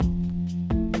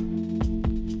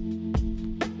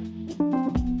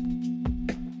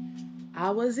I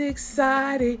was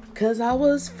excited cause I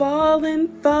was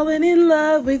falling in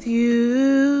love with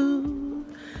you.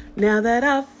 Now that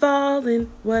I've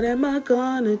fallen, what am I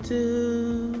gonna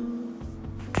do?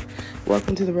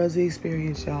 Welcome to the Rosie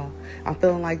Experience, y'all. I'm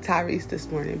feeling like Tyrese this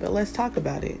morning, but let's talk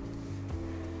about it.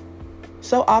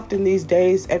 So often these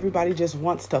days, everybody just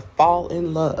wants to fall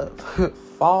in love.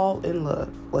 Fall in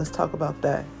love. Let's talk about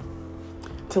that.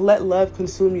 To let love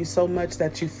consume you so much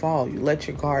that you fall. You let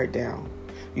your guard down.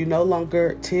 You no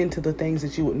longer tend to the things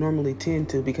that you would normally tend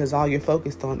to because all you're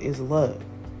focused on is love.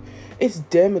 It's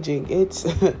damaging. It's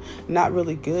not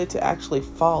really good to actually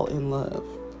fall in love.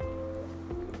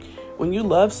 When you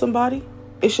love somebody,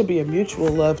 it should be a mutual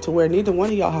love to where neither one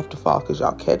of y'all have to fall because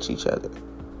y'all catch each other.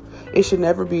 It should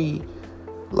never be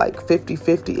like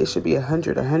 50-50. It should be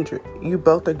 100-100. You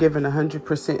both are giving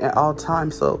 100% at all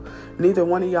times. So neither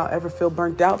one of y'all ever feel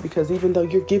burnt out because even though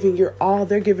you're giving your all,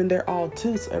 they're giving their all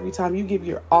too. So every time you give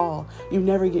your all, you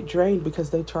never get drained because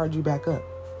they charge you back up.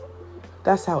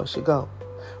 That's how it should go.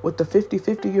 With the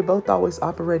 50-50, you're both always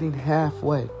operating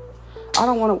halfway. I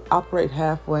don't want to operate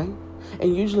halfway.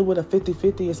 And usually with a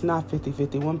 50-50, it's not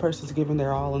 50-50. One person's giving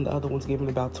their all and the other one's giving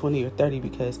about 20 or 30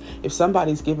 because if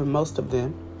somebody's giving most of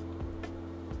them,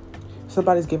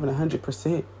 somebody's giving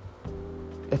 100%.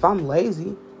 If I'm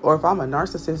lazy or if I'm a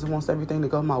narcissist and wants everything to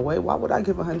go my way, why would I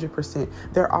give 100%?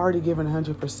 They're already giving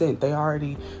 100%. They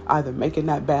already either making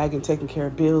that bag and taking care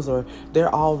of bills, or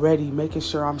they're already making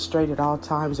sure I'm straight at all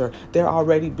times, or they're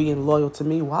already being loyal to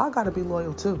me. Well, I got to be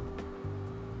loyal too.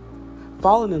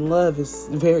 Falling in love is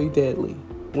very deadly.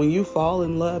 When you fall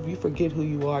in love, you forget who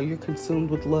you are. You're consumed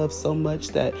with love so much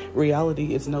that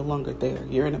reality is no longer there.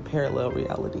 You're in a parallel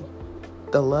reality.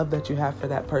 The love that you have for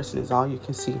that person is all you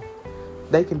can see.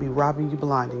 They can be robbing you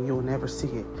blind and you'll never see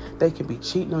it. They can be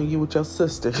cheating on you with your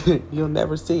sister. You'll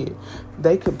never see it.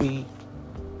 They could be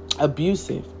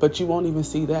abusive, but you won't even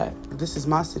see that. This is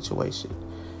my situation.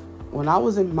 When I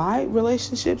was in my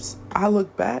relationships, I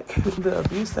look back, the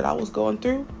abuse that I was going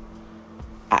through,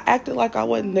 I acted like I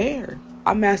wasn't there.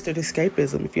 I mastered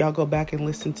escapism. If y'all go back and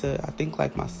listen to, I think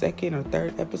like my second or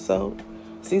third episode,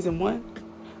 season 1,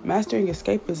 mastering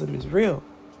escapism is real.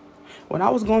 When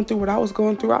I was going through what I was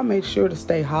going through, I made sure to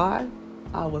stay high.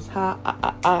 I was high.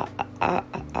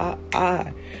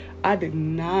 I did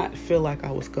not feel like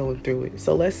I was going through it.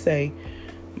 So let's say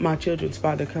my children's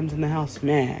father comes in the house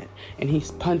mad and he's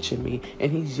punching me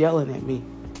and he's yelling at me.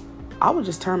 I would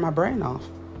just turn my brain off.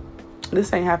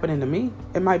 This ain't happening to me.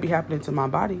 It might be happening to my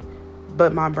body,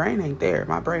 but my brain ain't there.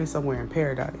 My brain's somewhere in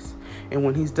paradise. And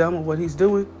when he's done with what he's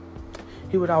doing,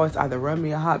 he would always either run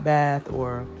me a hot bath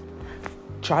or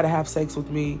try to have sex with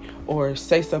me or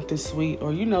say something sweet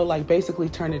or, like basically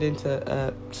turn it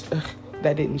into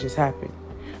that didn't just happen.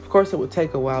 Of course, it would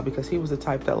take a while because he was the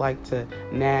type that liked to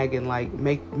nag and like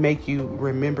make you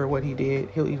remember what he did.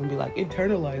 He'll even be like,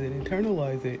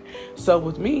 internalize it. So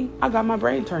with me, I got my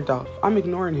brain turned off. I'm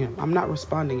ignoring him. I'm not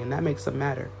responding, and that makes him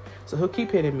matter. So he'll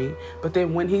keep hitting me. But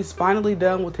then when he's finally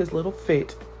done with his little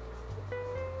fit,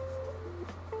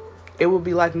 it will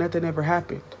be like nothing ever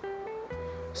happened.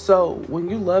 So when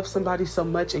you love somebody so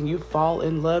much and you fall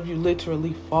in love, you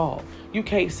literally fall. You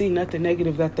can't see nothing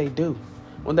negative that they do.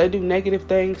 When they do negative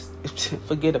things,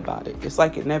 forget about it. It's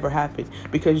like it never happened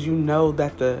because you know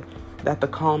that the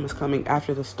calm is coming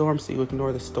after the storm, so you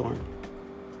ignore the storm.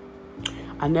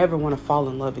 I never want to fall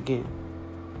in love again.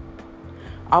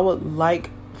 I would like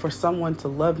for someone to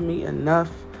love me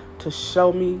enough to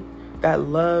show me that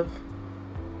love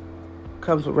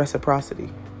comes with reciprocity.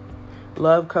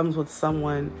 Love comes with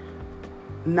someone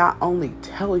not only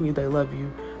telling you they love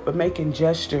you, but making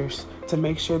gestures to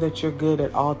make sure that you're good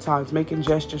at all times. Making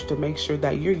gestures to make sure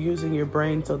that you're using your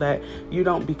brain so that you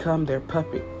don't become their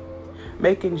puppet.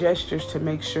 Making gestures to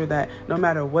make sure that no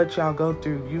matter what y'all go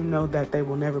through, you know that they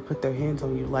will never put their hands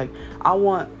on you. Like, I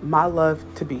want my love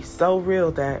to be so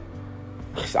real that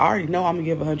I already know I'm going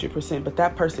to give 100%, but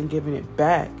that person giving it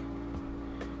back.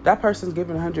 That person's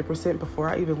giving 100% before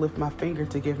I even lift my finger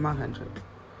to give my 100.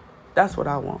 That's what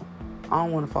I want. I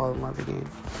don't want to fall in love again.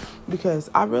 Because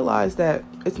I realize that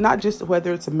it's not just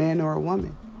whether it's a man or a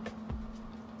woman.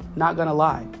 Not gonna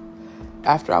lie.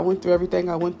 After I went through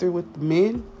everything I went through with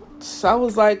men, I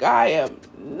was like, I am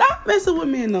not messing with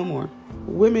men no more.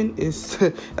 Women is,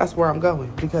 that's where I'm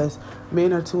going. Because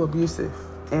men are too abusive.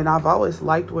 And I've always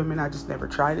liked women. I just never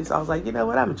tried it. So I was like, you know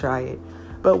what? I'm gonna try it.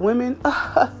 But women,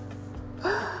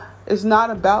 it's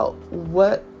not about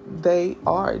what they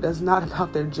are. It's not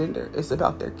about their gender. It's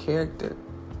about their character.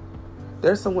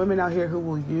 There's some women out here who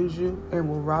will use you and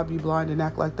will rob you blind and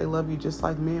act like they love you just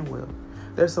like men will.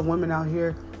 There's some women out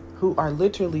here who are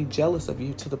literally jealous of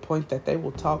you to the point that they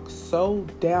will talk so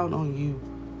down on you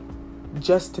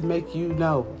just to make you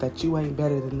know that you ain't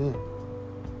better than them.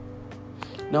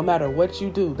 No matter what you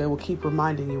do, they will keep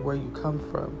reminding you where you come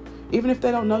from. Even if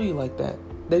they don't know you like that,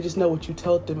 they just know what you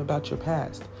told them about your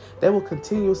past. They will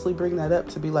continuously bring that up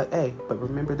to be like, hey, but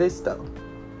remember this though.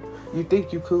 You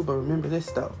think you cool, but remember this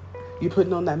though. You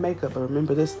putting on that makeup, but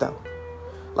remember this though.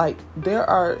 Like, there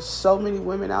are so many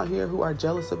women out here who are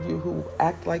jealous of you, who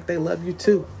act like they love you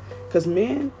too. Because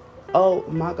men, oh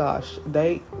my gosh,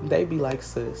 they be like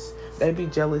sis. They be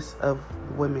jealous of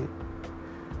women.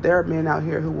 There are men out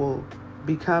here who will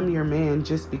become your man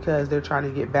just because they're trying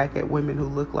to get back at women who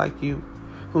look like you,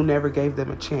 who never gave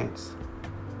them a chance.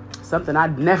 Something I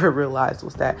never realized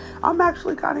was that I'm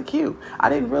actually kind of cute. I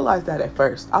didn't realize that at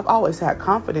first. I've always had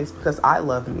confidence because I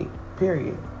love me,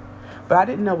 period. But I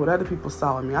didn't know what other people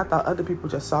saw in me. I thought other people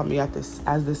just saw me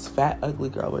as this fat, ugly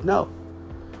girl. But no,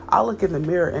 I look in the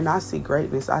mirror and I see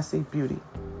greatness. I see beauty.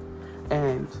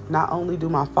 And not only do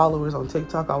my followers on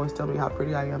TikTok always tell me how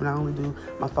pretty I am, not only do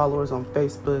my followers on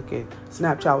Facebook and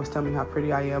Snapchat always tell me how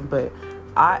pretty I am, but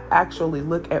I actually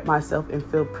look at myself and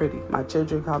feel pretty. My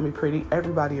children call me pretty.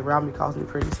 Everybody around me calls me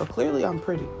pretty. So clearly I'm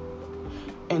pretty.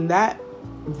 And that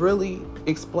really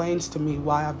explains to me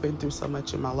why I've been through so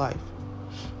much in my life.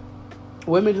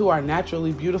 Women who are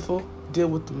naturally beautiful deal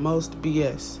with the most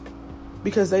BS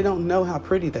because they don't know how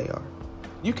pretty they are.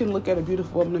 You can look at a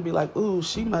beautiful woman and be like, ooh,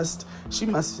 she must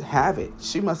have it.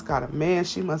 She must got a man.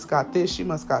 She must got this. She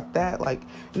must got that. Like,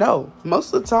 no,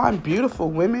 most of the time,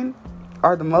 beautiful women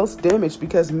are the most damaged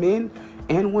because men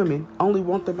and women only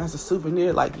want them as a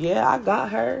souvenir. Like, yeah, I got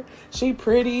her. She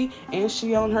pretty and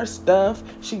she on her stuff.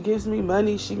 She gives me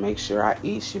money. She makes sure I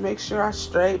eat. She makes sure I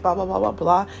straight, blah, blah, blah, blah,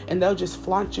 blah. And they'll just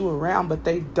flaunt you around, but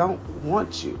they don't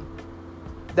want you.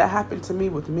 That happened to me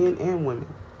with men and women.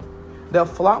 They'll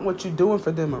flaunt what you're doing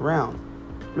for them around.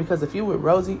 Because if you with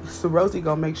Rosie, so Rosie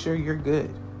gonna make sure you're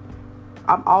good.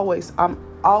 I'm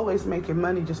always making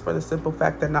money just for the simple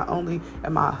fact that not only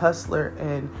am I a hustler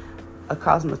and a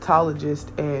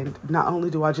cosmetologist, and not only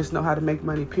do I just know how to make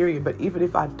money, period, but even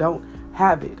if I don't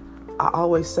have it, I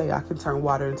always say I can turn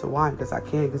water into wine because I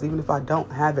can. Because even if I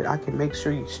don't have it, I can make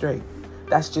sure you're straight.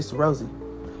 That's just Rosie.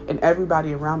 And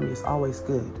everybody around me is always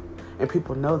good. And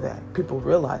people know that. People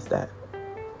realize that.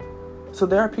 So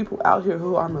there are people out here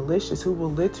who are malicious, who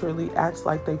will literally act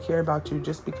like they care about you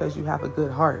just because you have a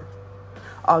good heart.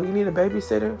 Oh, you need a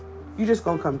babysitter? You're just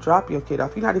going to come drop your kid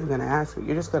off. You're not even going to ask me.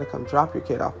 You're just going to come drop your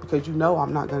kid off because you know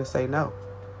I'm not going to say no.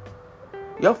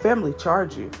 Your family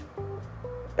charge you.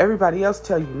 Everybody else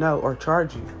tell you no or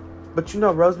charge you. But you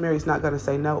know Rosemary's not going to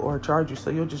say no or charge you, so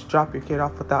you'll just drop your kid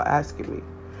off without asking me.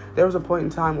 There was a point in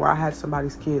time where I had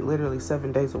somebody's kid literally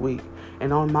 7 days a week.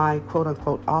 And on my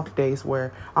quote-unquote off days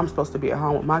where I'm supposed to be at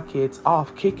home with my kids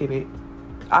off kicking it,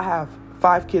 I have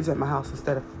 5 kids at my house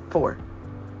instead of 4.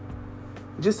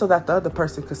 Just so that the other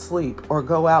person could sleep or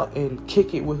go out and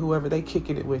kick it with whoever they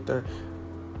kicking it with or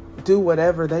do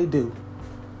whatever they do.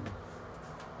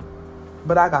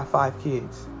 But I got 5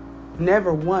 kids.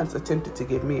 Never once attempted to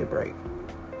give me a break.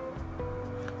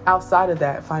 Outside of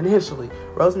that, financially,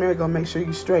 Rosemary gonna make sure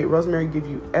you straight. Rosemary give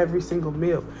you every single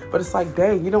meal. But it's like,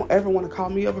 dang, you don't ever want to call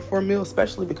me over for a meal,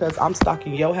 especially because I'm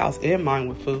stocking your house and mine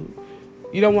with food.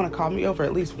 You don't want to call me over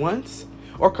at least once?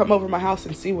 Or come over my house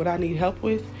and see what I need help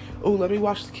with? Oh, let me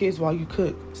watch the kids while you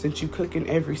cook, since you cooking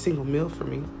every single meal for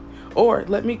me. Or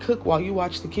let me cook while you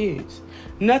watch the kids.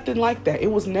 Nothing like that.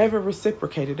 It was never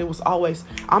reciprocated. It was always,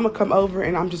 I'm going to come over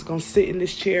and I'm just going to sit in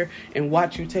this chair and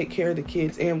watch you take care of the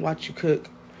kids and watch you cook.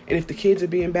 And if the kids are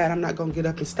being bad, I'm not going to get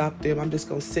up and stop them. I'm just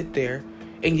going to sit there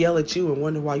and yell at you and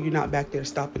wonder why you're not back there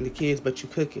stopping the kids, but you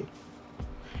cooking.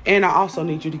 And I also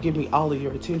need you to give me all of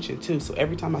your attention too. So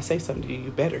every time I say something to you,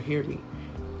 you better hear me.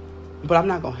 But I'm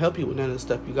not going to help you with none of the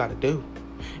stuff you got to do.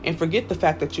 And forget the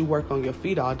fact that you work on your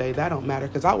feet all day. That don't matter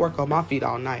because I work on my feet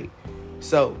all night.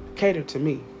 So cater to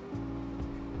me.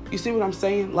 You see what I'm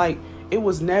saying? Like, it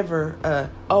was never,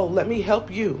 oh, let me help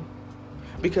you.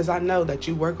 Because I know that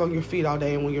you work on your feet all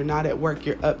day, and when you're not at work,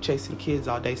 you're up chasing kids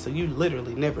all day. So you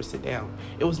literally never sit down.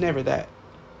 It was never that.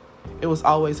 It was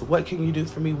always, what can you do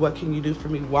for me? What can you do for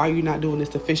me? Why are you not doing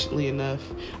this efficiently enough?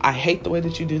 I hate the way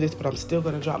that you do this, but I'm still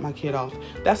going to drop my kid off.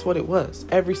 That's what it was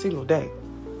every single day.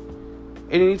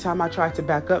 And anytime I tried to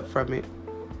back up from it,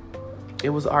 it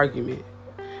was argument.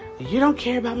 You don't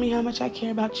care about me how much I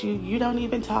care about you. You don't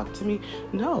even talk to me.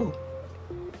 No.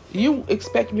 You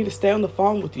expect me to stay on the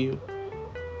phone with you.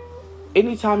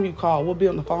 Anytime you call, we'll be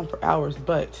on the phone for hours,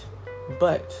 but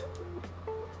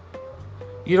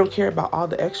you don't care about all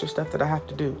the extra stuff that I have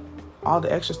to do. all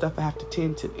the extra stuff I have to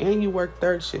tend to. And you work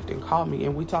third shift and call me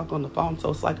and we talk on the phone. So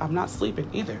it's like I'm not sleeping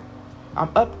either. I'm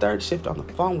up third shift on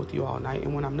the phone with you all night.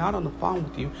 And when I'm not on the phone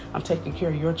with you, I'm taking care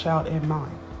of your child and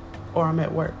mine. Or I'm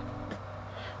at work.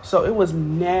 So it was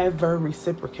never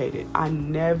reciprocated. I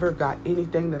never got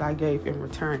anything that I gave in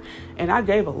return. And I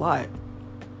gave a lot.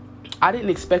 I didn't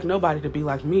expect nobody to be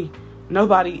like me.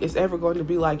 Nobody is ever going to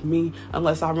be like me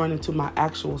unless I run into my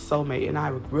actual soulmate. And I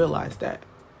realized that.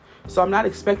 So I'm not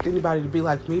expecting anybody to be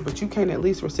like me, but you can't at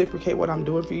least reciprocate what I'm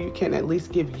doing for you. You can't at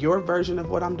least give your version of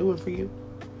what I'm doing for you.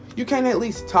 You can't at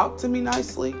least talk to me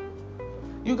nicely.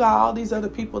 You got all these other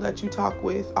people that you talk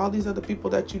with, all these other people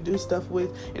that you do stuff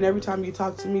with. And every time you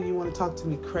talk to me, you want to talk to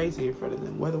me crazy in front of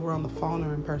them, whether we're on the phone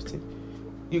or in person.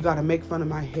 You got to make fun of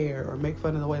my hair or make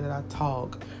fun of the way that I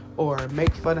talk or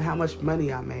make fun of how much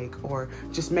money I make or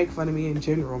just make fun of me in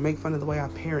general, make fun of the way I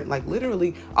parent. Like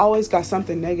literally always got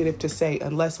something negative to say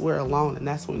unless we're alone. And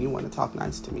that's when you want to talk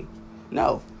nice to me.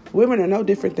 No, women are no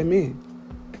different than men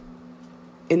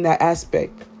in that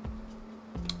aspect.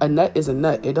 A nut is a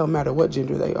nut. It don't matter what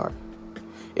gender they are.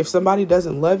 If somebody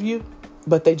doesn't love you,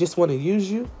 but they just want to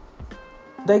use you,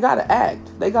 they got to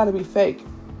act. They got to be fake.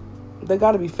 They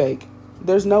got to be fake.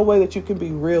 There's no way that you can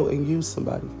be real and use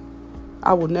somebody.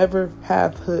 I will never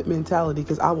have hood mentality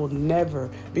because I will never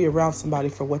be around somebody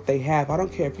for what they have. I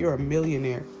don't care if you're a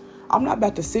millionaire. I'm not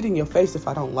about to sit in your face if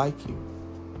I don't like you.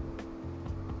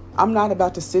 I'm not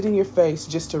about to sit in your face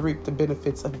just to reap the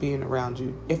benefits of being around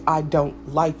you if I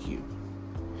don't like you.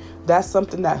 That's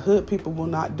something that hood people will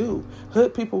not do.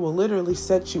 Hood people will literally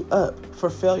set you up for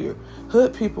failure.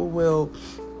 Hood people will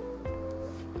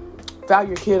file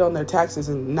your kid on their taxes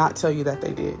and not tell you that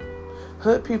they did.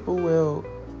 Hood people will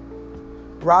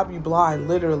rob you blind,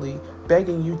 literally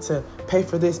begging you to pay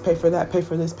for this, pay for that, pay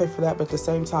for this, pay for that, but at the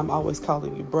same time always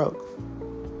calling you broke.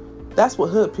 That's what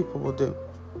hood people will do.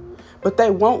 But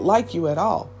they won't like you at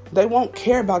all. They won't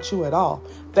care about you at all.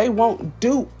 They won't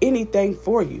do anything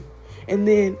for you. And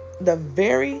then the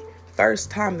very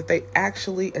first time that they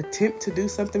actually attempt to do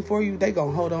something for you, they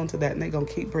gonna hold on to that and they gonna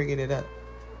keep bringing it up.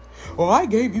 Well, I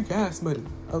gave you gas money,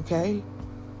 okay?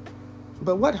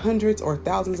 But what hundreds or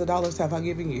thousands of dollars have I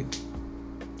given you?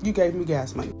 You gave me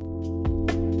gas money.